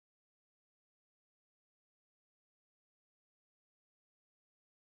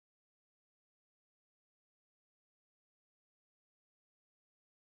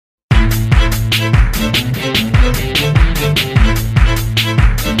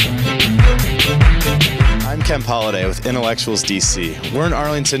Kemp Holiday with IntellectualsDC. We're in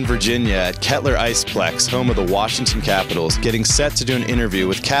Arlington, Virginia at Kettler Iceplex, home of the Washington Capitals, getting set to do an interview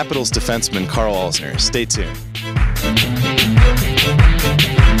with Capitals defenseman Karl Alzner. Stay tuned.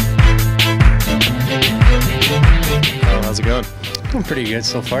 Karl, how's it going? Doing pretty good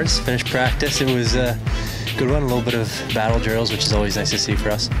so far. Just finished practice. It was a good one. A little bit of battle drills, which is always nice to see for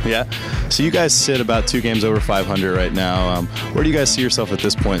us. Yeah. So you guys sit about 2 games over 500 right now. Where do you guys see yourself at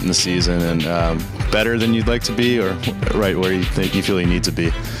this point in the season? And better than you'd like to be, or right where you think you feel you need to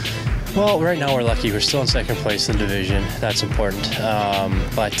be? Well, right now we're lucky. We're still in second place in the division. That's important.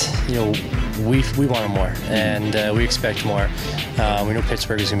 But you know, we want more, and we expect more. We know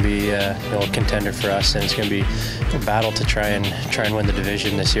Pittsburgh is going to be a contender for us, and it's going to be a battle to try and win the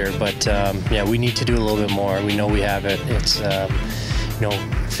division this year. But yeah, we need to do a little bit more. We know we have it. It's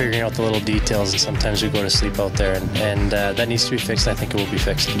figuring out the little details, and sometimes we go to sleep out there, and that needs to be fixed. I think it will be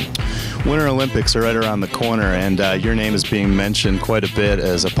fixed. Winter Olympics are right around the corner, and your name is being mentioned quite a bit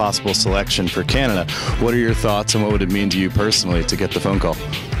as a possible selection for Canada. What are your thoughts, and what would it mean to you personally to get the phone call?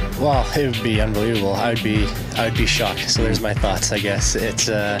 Well, it would be unbelievable. I would be shocked. So there's my thoughts, I guess.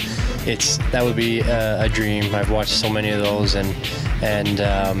 That would be a dream. I've watched so many of those, and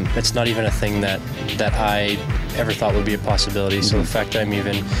it's not even a thing that I ever thought would be a possibility. So the fact that I'm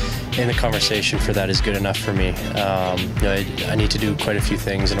even in the conversation for that is good enough for me. I need to do quite a few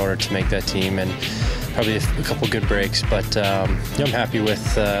things in order to make that team, and probably a couple good breaks, but I'm happy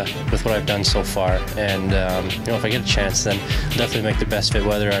with what I've done so far, and if I get a chance, then I'll definitely make the best of it,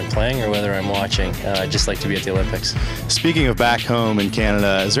 whether I'm playing or whether I'm watching. I'd just like to be at the Olympics. Speaking of back home in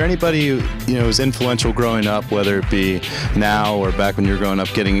Canada, is there anybody who was influential growing up, whether it be now or back when you were growing up,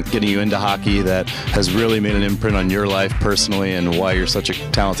 getting you into hockey, that has really made an imprint on your life personally and why you're such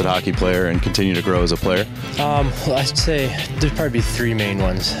a talented hockey player and continue to grow as a player? Well, I'd say there'd probably be 3 main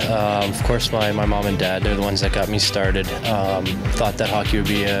ones. Of course, my mom and dad, they're the ones that got me started. Thought that hockey would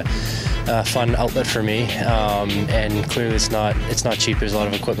be a fun outlet for me, and clearly it's not cheap. There's a lot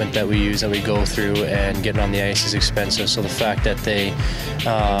of equipment that we use, that we go through, and getting on the ice is expensive. So the fact that they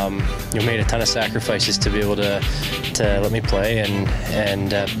made a ton of sacrifices to be able to let me play and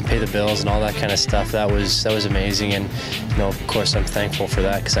pay the bills and all that kind of stuff, that was amazing. And of course I'm thankful for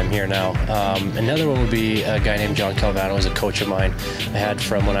that, because I'm here now. Another one would be a guy named John Calvano, who's a coach of mine. I had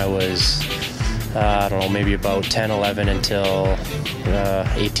from when I was I don't know, maybe about 10, 11 until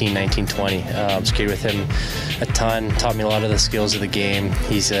 18, 19, 20. Skated with him a ton, taught me a lot of the skills of the game.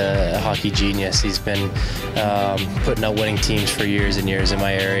 He's a hockey genius. He's been putting out winning teams for years and years in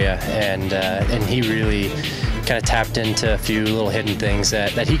my area, and he really kind of tapped into a few little hidden things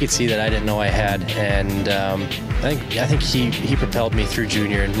that he could see that I didn't know I had, and I think he propelled me through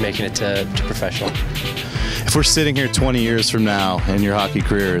junior and making it to professional. If we're sitting here 20 years from now and your hockey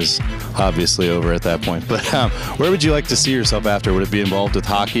career is obviously over at that point, but where would you like to see yourself after? Would it be involved with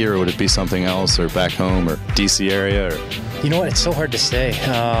hockey, or would it be something else, or back home, or DC area? Or? You know what? It's so hard to say.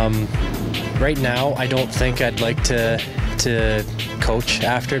 Right now, I don't think I'd like to coach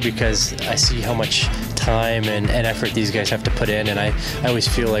after, because I see how much time and effort these guys have to put in, and I always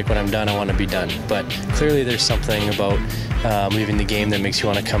feel like when I'm done, I want to be done. But clearly there's something about leaving the game that makes you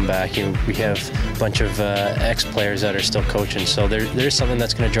want to come back. We have a bunch of ex-players that are still coaching, so there's something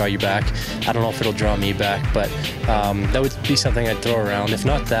that's going to draw you back. I don't know if it'll draw me back, but that would be something I'd throw around. If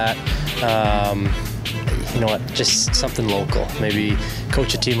not that, you know what, just something local. Maybe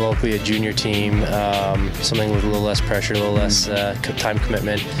coach a team locally, a junior team, something with a little less pressure, a little less time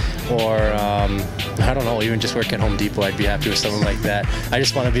commitment, or I don't know, even just work at Home Depot. I'd be happy with something like that. I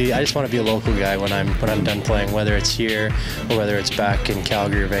just want to be a local guy when I'm done playing, whether it's here or whether it's back in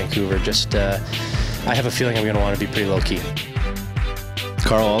Calgary or Vancouver. Just I have a feeling I'm going to want to be pretty low key.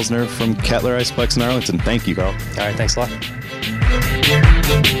 Karl Alzner from Kettler Iceplex in Arlington. Thank you, Karl. All right, thanks a lot.